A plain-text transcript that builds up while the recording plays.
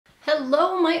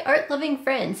Hello my art-loving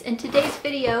friends! In today's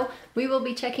video we will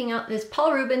be checking out this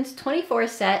Paul Rubens 24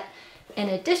 set. In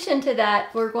addition to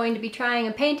that, we're going to be trying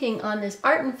a painting on this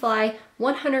Art and Fly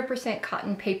 100%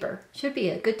 cotton paper. Should be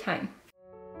a good time.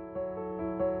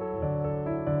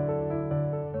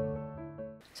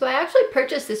 So I actually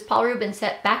purchased this Paul Rubens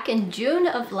set back in June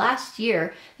of last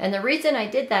year, and the reason I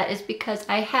did that is because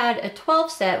I had a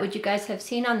 12 set, which you guys have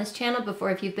seen on this channel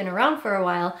before if you've been around for a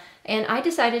while, and I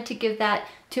decided to give that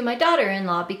to my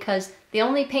daughter-in-law because the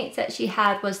only paint set she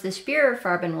had was the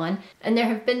Sprühfarben one, and there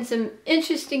have been some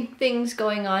interesting things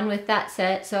going on with that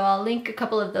set, so I'll link a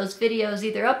couple of those videos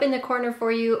either up in the corner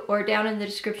for you or down in the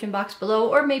description box below,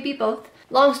 or maybe both.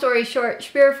 Long story short,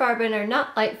 Sprühfarben are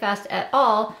not light fast at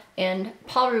all, and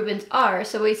Paul Rubens are,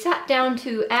 so we sat down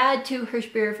to add to her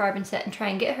Sprühfarben set and try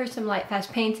and get her some light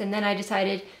fast paints, and then I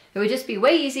decided it would just be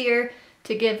way easier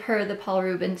to give her the Paul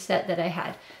Rubens set that I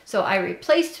had. So I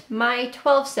replaced my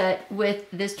 12 set with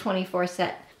this 24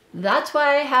 set. That's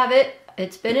why I have it.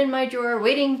 It's been in my drawer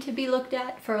waiting to be looked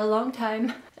at for a long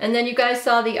time. And then you guys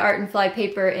saw the Art and Fly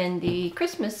paper in the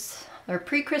Christmas or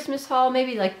pre-Christmas haul,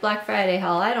 maybe like Black Friday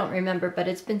haul, I don't remember, but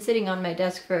it's been sitting on my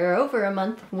desk for over a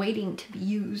month waiting to be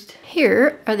used.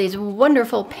 Here are these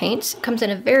wonderful paints. It comes in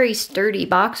a very sturdy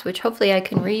box, which hopefully I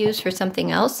can reuse for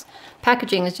something else.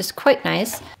 Packaging is just quite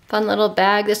nice. Fun little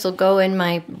bag. This will go in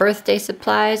my birthday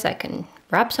supplies. I can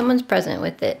wrap someone's present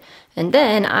with it. And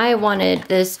then I wanted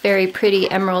this very pretty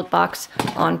emerald box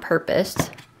on purpose.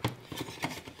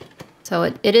 So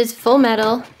it is full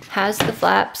metal, has the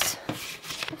flaps,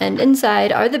 and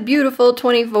inside are the beautiful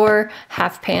 24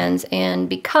 half pans. And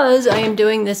because I am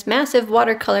doing this massive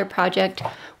watercolor project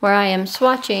where I am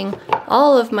swatching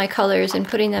all of my colors and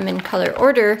putting them in color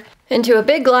order into a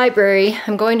big library,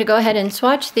 I'm going to go ahead and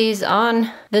swatch these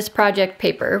on this project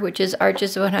paper, which is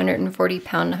Arches 140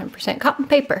 pound 100% cotton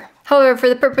paper. However, for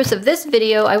the purpose of this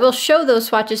video, I will show those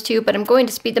swatches to you, but I'm going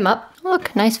to speed them up.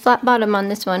 Look, nice flat bottom on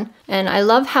this one. And I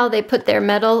love how they put their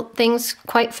metal things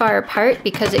quite far apart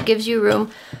because it gives you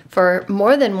room for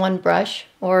more than one brush,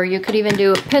 or you could even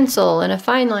do a pencil and a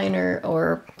fine liner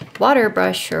or water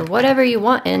brush or whatever you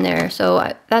want in there.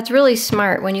 So that's really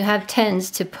smart when you have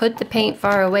tens to put the paint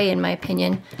far away, in my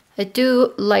opinion. I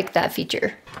do like that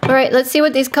feature. All right, let's see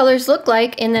what these colors look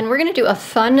like, and then we're gonna do a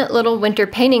fun little winter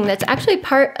painting that's actually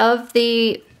part of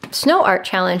the snow art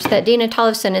challenge that Dina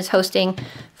Tollefson is hosting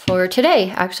for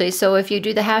today, actually. So if you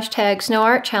do the hashtag snow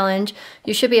art challenge,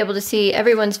 you should be able to see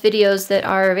everyone's videos that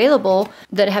are available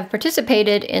that have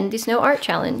participated in the snow art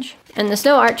challenge. And the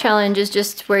snow art challenge is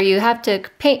just where you have to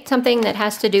paint something that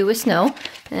has to do with snow,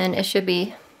 and it should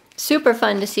be super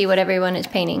fun to see what everyone is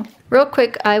painting. Real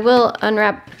quick, I will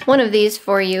unwrap one of these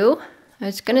for you. I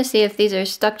was gonna see if these are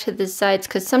stuck to the sides,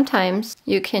 because sometimes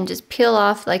you can just peel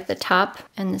off like the top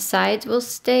and the sides will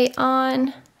stay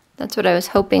on. That's what I was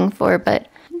hoping for, but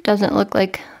it doesn't look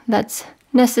like that's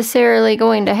necessarily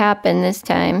going to happen this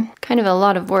time. Kind of a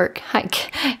lot of work. Hi,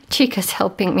 Chica's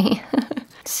helping me.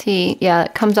 See, yeah,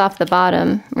 it comes off the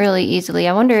bottom really easily.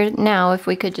 I wonder now if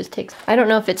we could just take, I don't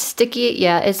know if it's sticky.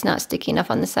 Yeah, it's not sticky enough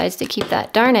on the sides to keep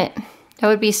that. Darn it. That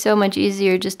would be so much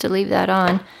easier just to leave that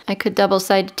on. I could double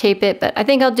side tape it, but I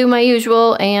think I'll do my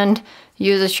usual and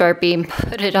use a Sharpie and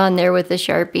put it on there with a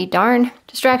Sharpie. Darn.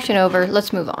 Distraction over.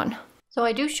 Let's move on. So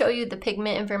I do show you the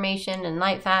pigment information and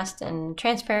light fast and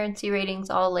transparency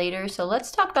ratings all later. So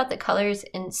let's talk about the colors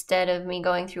instead of me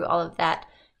going through all of that.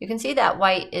 You can see that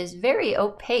white is very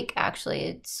opaque, actually.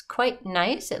 It's quite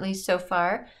nice, at least so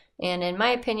far. And in my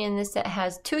opinion, this set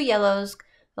has two yellows,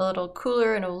 a little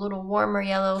cooler and a little warmer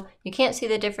yellow. You can't see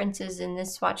the differences in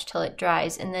this swatch till it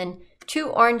dries. And then two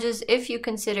oranges if you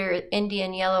consider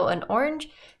Indian yellow and orange.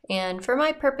 And for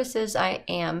my purposes, I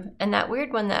am. And that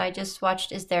weird one that I just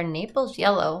swatched is their Naples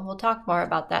yellow. We'll talk more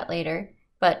about that later.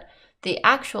 But the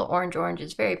actual orange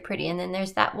is very pretty. And then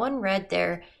there's that one red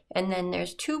there. And then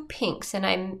there's two pinks,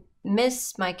 and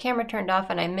my camera turned off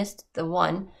and I missed the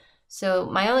one. So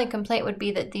my only complaint would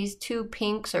be that these two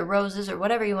pinks or roses or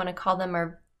whatever you want to call them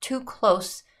are too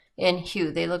close in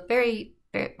hue. They look very,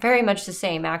 very much the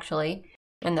same, actually.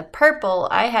 And the purple,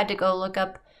 I had to go look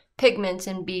up pigments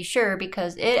and be sure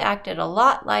because it acted a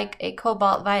lot like a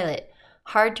cobalt violet.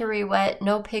 Hard to re-wet,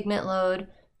 no pigment load,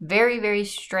 very, very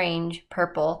strange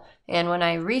purple. And when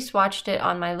I re-swatched it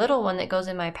on my little one that goes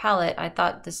in my palette, I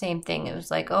thought the same thing. It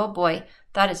was like, oh boy,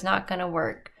 that is not gonna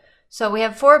work. So we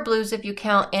have 4 blues if you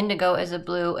count indigo as a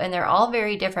blue, and they're all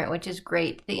very different, which is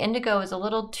great. The indigo is a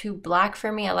little too black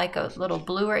for me. I like a little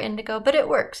bluer indigo, but it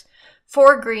works.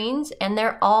 4 greens, and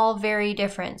they're all very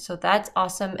different, so that's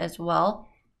awesome as well.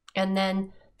 And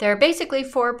then there are basically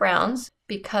 4 browns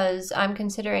because I'm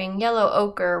considering yellow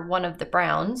ochre one of the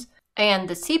browns. and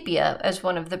the sepia as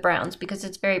one of the browns because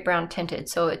it's very brown tinted,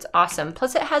 so it's awesome.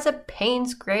 Plus it has a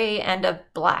Payne's gray and a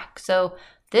black, so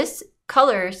this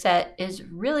color set is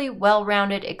really well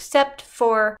rounded except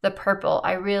for the purple.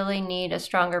 I really need a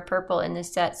stronger purple in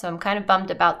this set, so I'm kind of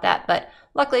bummed about that, but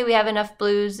luckily we have enough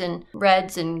blues and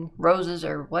reds and roses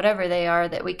or whatever they are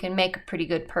that we can make a pretty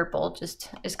good purple.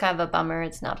 Just it's kind of a bummer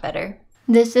it's not better.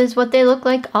 This is what they look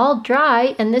like all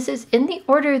dry, and this is in the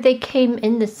order they came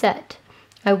in the set.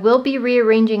 I will be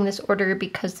rearranging this order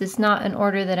because this is not an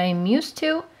order that I'm used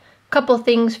to. A couple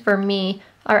things for me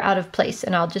are out of place,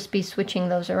 and I'll just be switching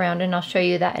those around, and I'll show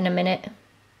you that in a minute.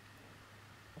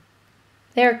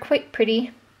 They are quite pretty.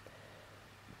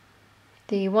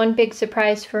 The one big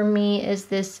surprise for me is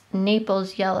this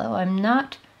Naples yellow. I'm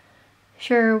not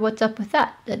sure what's up with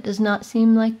that. That does not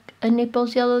seem like a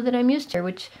Naples yellow that I'm used to,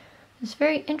 which is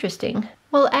very interesting.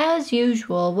 Well, as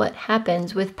usual, what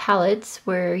happens with palettes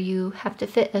where you have to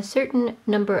fit a certain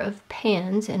number of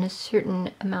pans in a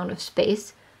certain amount of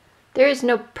space, there is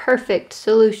no perfect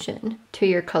solution to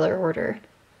your color order.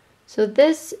 So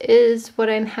this is what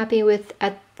I'm happy with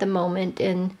at the moment,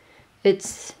 and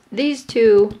it's these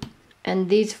two and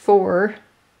these four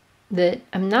that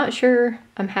I'm not sure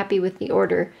I'm happy with the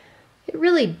order. It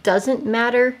really doesn't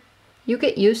matter. You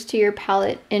get used to your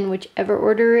palette in whichever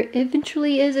order it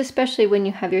eventually is, especially when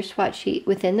you have your swatch sheet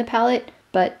within the palette,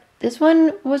 but this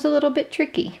one was a little bit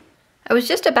tricky. I was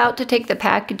just about to take the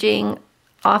packaging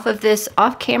off of this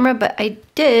off camera, but I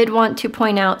did want to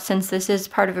point out, since this is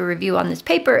part of a review on this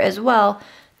paper as well,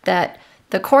 that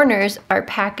the corners are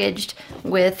packaged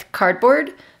with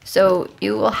cardboard, so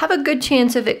you will have a good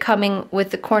chance of it coming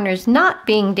with the corners not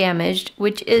being damaged,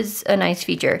 which is a nice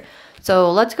feature.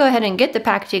 So let's go ahead and get the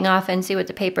packaging off and see what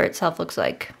the paper itself looks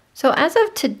like. So as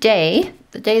of today,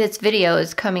 the day this video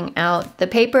is coming out, the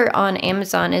paper on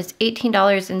Amazon is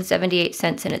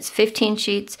 $18.78 and it's 15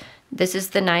 sheets. This is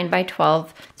the 9x12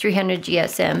 300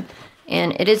 GSM,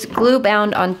 and it is glue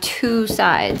bound on two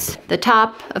sides. The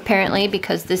top, apparently,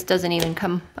 because this doesn't even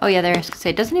come, oh yeah, there I was gonna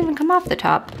say, it doesn't even come off the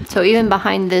top. So even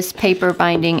behind this paper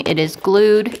binding, it is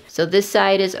glued. So this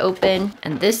side is open,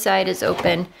 and this side is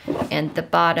open, and the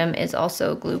bottom is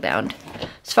also glue bound.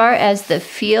 As far as the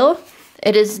feel,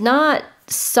 it is not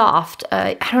soft.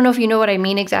 I don't know if you know what I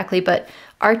mean exactly, but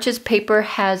Arches paper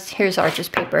has, here's Arches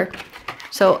paper.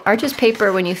 So Arches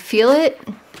paper, when you feel it,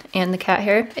 and the cat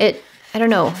hair, I don't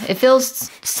know, it feels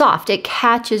soft. It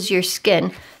catches your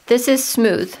skin. This is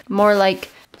smooth, more like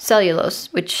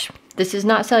cellulose, which this is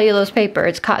not cellulose paper,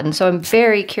 it's cotton. So I'm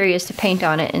very curious to paint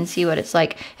on it and see what it's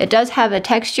like. It does have a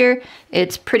texture.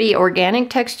 It's pretty organic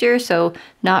texture, so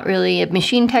not really a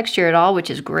machine texture at all, which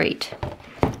is great.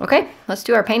 Okay, let's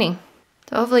do our painting.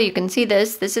 So hopefully you can see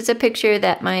this. This is a picture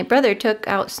that my brother took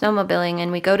out snowmobiling,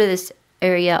 and we go to this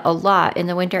area a lot in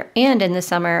the winter and in the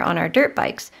summer on our dirt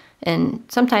bikes, and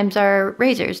sometimes our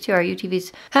razors too, our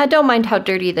UTVs. I don't mind how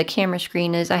dirty the camera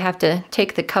screen is. I have to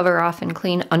take the cover off and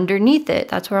clean underneath it.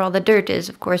 That's where all the dirt is,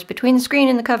 of course, between the screen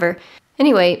and the cover.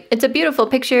 Anyway, it's a beautiful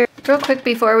picture. Real quick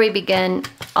before we begin,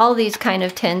 all these kind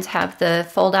of tins have the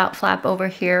fold out flap over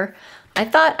here. I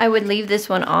thought I would leave this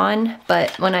one on,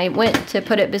 but when I went to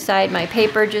put it beside my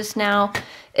paper just now,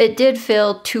 it did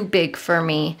feel too big for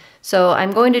me. So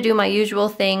I'm going to do my usual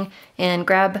thing and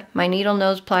grab my needle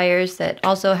nose pliers that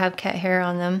also have cat hair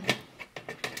on them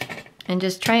and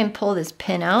just try and pull this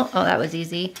pin out. Oh, that was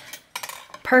easy.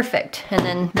 Perfect. And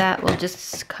then that will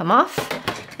just come off.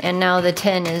 And now the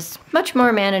tin is much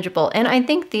more manageable. And I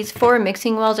think these 4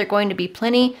 mixing wells are going to be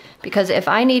plenty, because if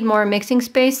I need more mixing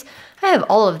space, I have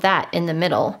all of that in the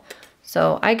middle.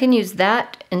 So I can use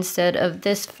that instead of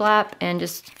this flap, and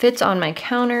just fits on my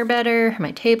counter better,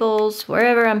 my tables,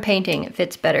 wherever I'm painting, it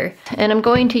fits better. And I'm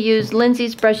going to use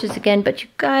Lindsay's brushes again, but you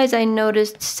guys, I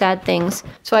noticed sad things.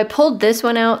 So I pulled this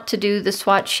one out to do the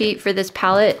swatch sheet for this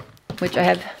palette, which I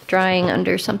have drying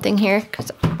under something here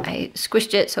because I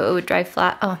squished it so it would dry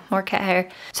flat. Oh, more cat hair.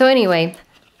 So anyway,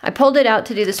 I pulled it out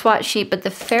to do the swatch sheet, but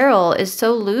the ferrule is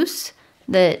so loose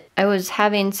that I was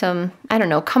having some, I don't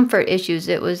know, comfort issues.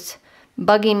 It was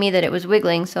bugging me that it was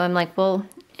wiggling, so I'm like, well,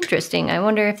 interesting. I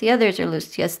wonder if the others are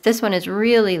loose. Yes, this one is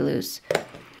really loose.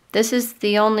 This is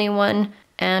the only one,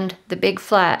 and the big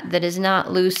flat, that is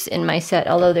not loose in my set,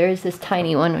 although there is this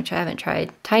tiny one, which I haven't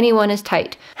tried. Tiny one is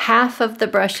tight. Half of the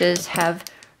brushes have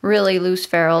really loose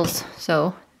ferrules,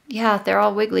 so yeah, they're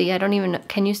all wiggly. I don't even,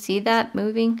 can you see that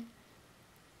moving?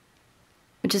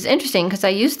 Which is interesting, because I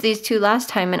used these two last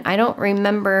time, and I don't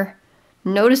remember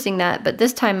noticing that, but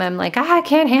this time I'm like, I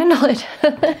can't handle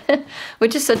it,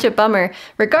 which is such a bummer.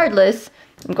 Regardless,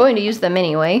 I'm going to use them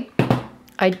anyway.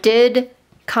 I did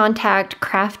contact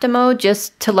Craftimo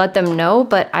just to let them know,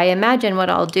 but I imagine what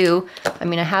I'll do, I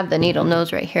mean, I have the needle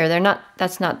nose right here.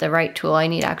 That's not the right tool. I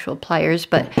need actual pliers,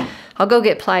 but I'll go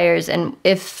get pliers, and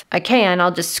if I can,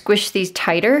 I'll just squish these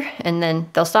tighter and then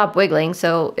they'll stop wiggling.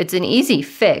 So it's an easy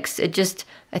fix.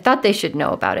 I thought they should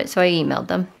know about it, so I emailed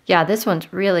them. Yeah, this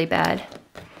one's really bad.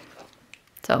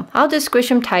 So I'll just squish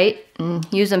them tight and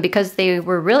use them because they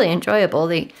were really enjoyable.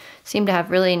 They seem to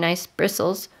have really nice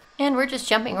bristles. And we're just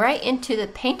jumping right into the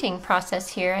painting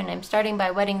process here, and I'm starting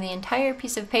by wetting the entire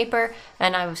piece of paper,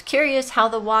 and I was curious how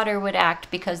the water would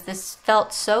act because this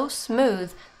felt so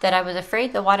smooth that I was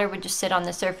afraid the water would just sit on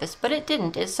the surface, but it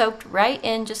didn't. It soaked right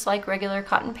in just like regular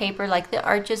cotton paper, like the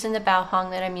arches and the bao hong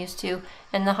that I'm used to,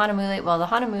 and the hanamule. Well, the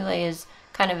hanamule is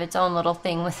kind of its own little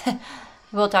thing with it.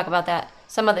 We'll talk about that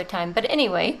some other time. But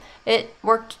anyway, it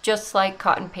worked just like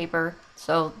cotton paper,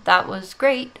 so that was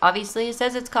great. Obviously, it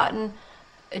says it's cotton.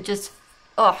 It just,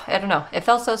 oh, I don't know. It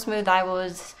felt so smooth. I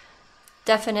was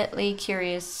definitely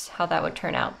curious how that would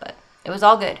turn out, but it was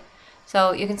all good.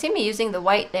 So you can see me using the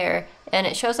white there, and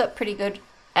it shows up pretty good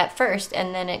at first,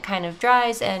 and then it kind of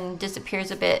dries and disappears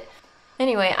a bit.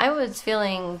 Anyway, I was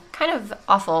feeling kind of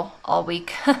awful all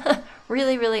week.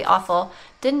 Really, really awful.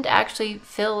 Didn't actually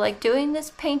feel like doing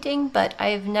this painting, but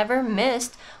I've never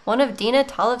missed one of Dina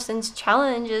Tollefson's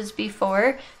challenges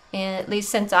before, at least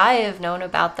since I have known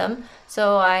about them.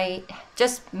 So I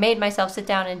just made myself sit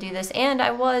down and do this, and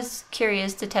I was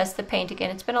curious to test the paint again.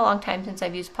 It's been a long time since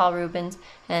I've used Paul Rubens,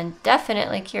 and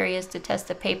definitely curious to test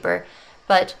the paper.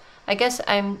 But I guess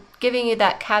I'm giving you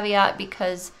that caveat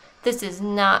because this is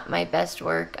not my best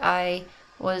work. I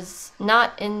was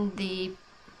not in the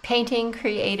painting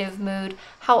creative mood.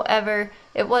 However,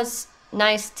 it was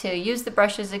nice to use the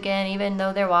brushes again, even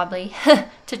though they're wobbly,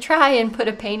 to try and put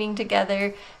a painting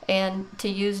together and to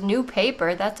use new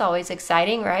paper. That's always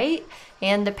exciting, right?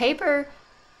 And the paper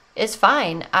is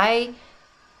fine. I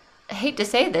hate to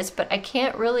say this, but I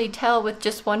can't really tell with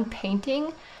just one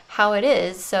painting how it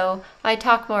is. So I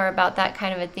talk more about that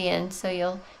kind of at the end, so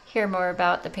you'll hear more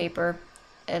about the paper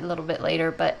a little bit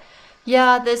later. But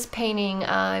yeah, this painting,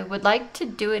 I would like to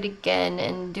do it again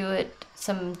and do it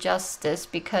some justice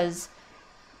because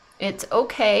it's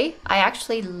okay. I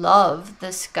actually love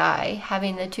the sky.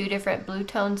 Having the two different blue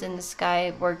tones in the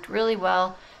sky worked really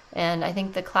well, and I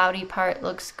think the cloudy part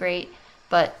looks great,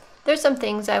 but there's some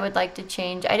things I would like to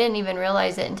change. I didn't even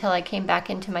realize it until I came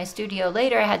back into my studio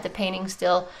later. I had the painting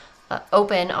still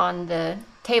open on the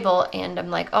table, and I'm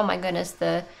like, oh my goodness,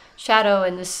 the shadow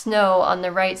and the snow on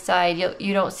the right side,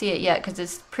 you don't see it yet because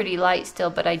it's pretty light still,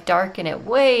 but I darken it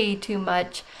way too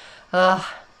much. Ugh.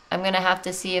 I'm gonna have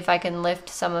to see if I can lift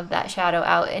some of that shadow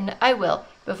out, and I will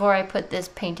before I put this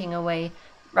painting away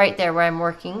right there where I'm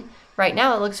working. Right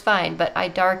now it looks fine, but I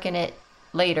darken it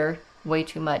later way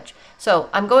too much. So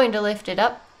I'm going to lift it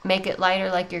up, make it lighter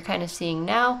like you're kind of seeing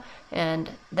now, and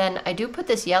then I do put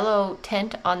this yellow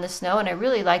tint on the snow, and I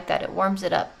really like that. It warms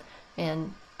it up,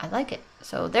 and I like it.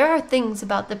 So there are things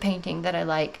about the painting that I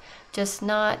like, just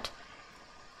not,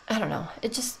 I don't know,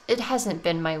 it hasn't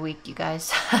been my week, you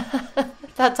guys.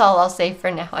 That's all I'll say for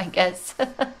now, I guess.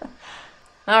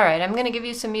 All right, I'm going to give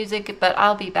you some music, but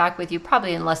I'll be back with you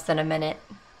probably in less than a minute.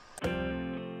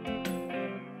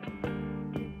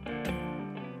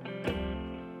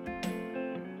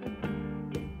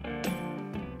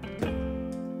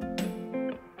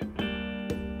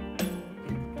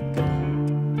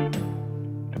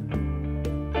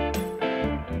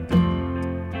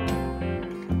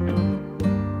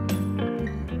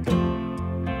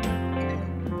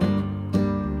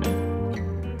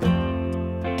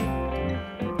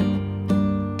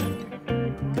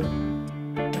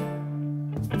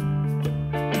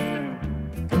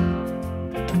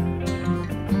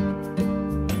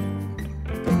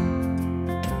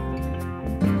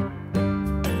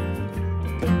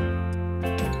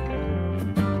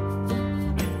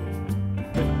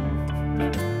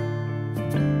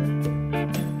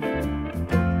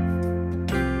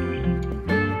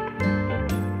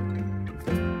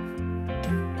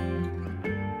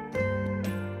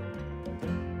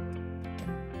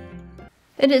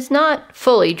 It is not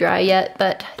fully dry yet,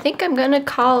 but I think I'm gonna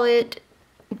call it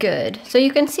good. So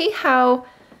you can see how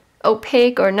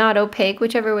opaque or not opaque,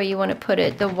 whichever way you want to put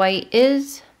it, the white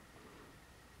is.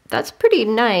 That's pretty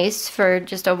nice for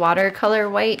just a watercolor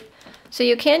white. So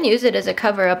you can use it as a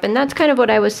cover up, and that's kind of what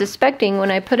I was suspecting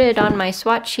when I put it on my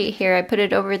swatch sheet here. I put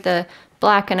it over the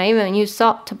black, and I even used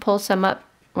salt to pull some up,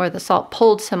 or the salt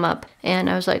pulled some up, and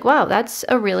I was like, wow, that's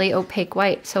a really opaque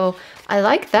white. So I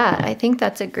like that. I think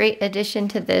that's a great addition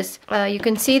to this. You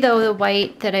can see though the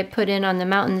white that I put in on the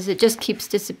mountains, it just keeps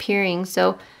disappearing.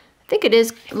 So think it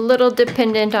is a little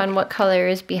dependent on what color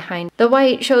is behind. The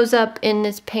white shows up in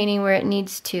this painting where it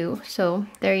needs to, so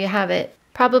there you have it.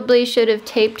 Probably should have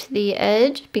taped the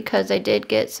edge because I did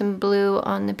get some blue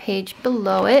on the page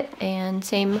below it, and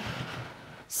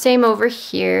same over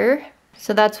here.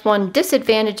 So that's one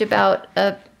disadvantage about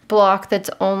a block that's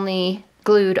only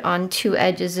glued on two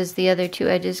edges, is the other two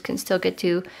edges can still get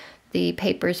to the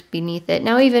papers beneath it.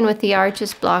 Now even with the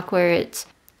Arches block where it's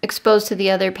exposed to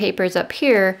the other papers up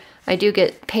here, I do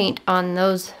get paint on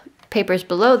those papers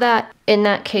below that in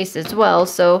that case as well.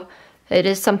 So it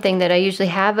is something that I usually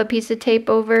have a piece of tape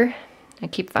over. I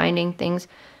keep finding things.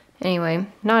 Anyway,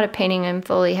 not a painting I'm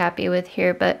fully happy with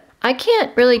here, but I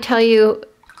can't really tell you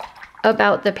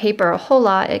about the paper a whole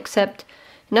lot, except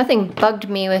nothing bugged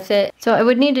me with it. So I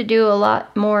would need to do a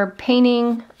lot more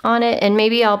painting on it, and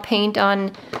maybe I'll paint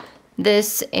on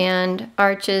this and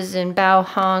Arches and Bao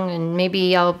Hong, and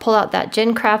maybe I'll pull out that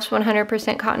Gin Crafts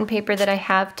 100% cotton paper that I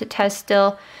have to test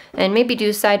still, and maybe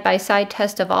do side-by-side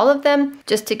test of all of them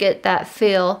just to get that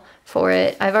feel for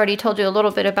it. I've already told you a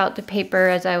little bit about the paper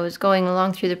as I was going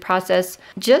along through the process.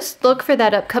 Just look for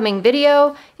that upcoming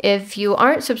video. If you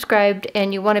aren't subscribed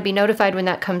and you want to be notified when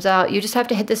that comes out, you just have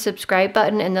to hit the subscribe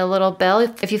button and the little bell.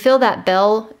 If you feel that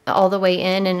bell all the way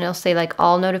in and it'll say like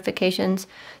all notifications,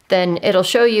 then it'll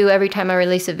show you every time I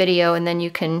release a video, and then you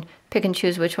can pick and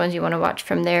choose which ones you want to watch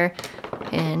from there.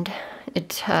 And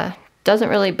it doesn't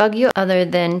really bug you other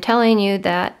than telling you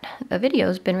that a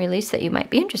video's been released that you might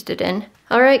be interested in.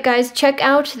 Alright guys, check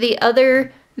out the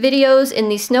other videos in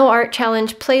the Snow Art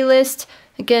Challenge playlist.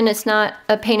 Again, it's not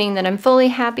a painting that I'm fully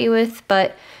happy with,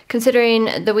 but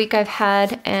considering the week I've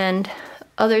had and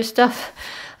other stuff,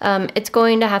 it's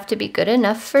going to have to be good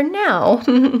enough for now.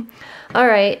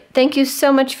 Alright, thank you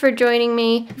so much for joining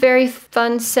me. Very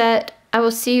fun set. I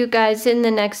will see you guys in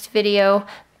the next video.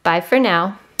 Bye for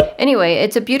now. Anyway,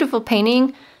 it's a beautiful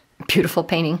painting. Beautiful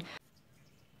painting.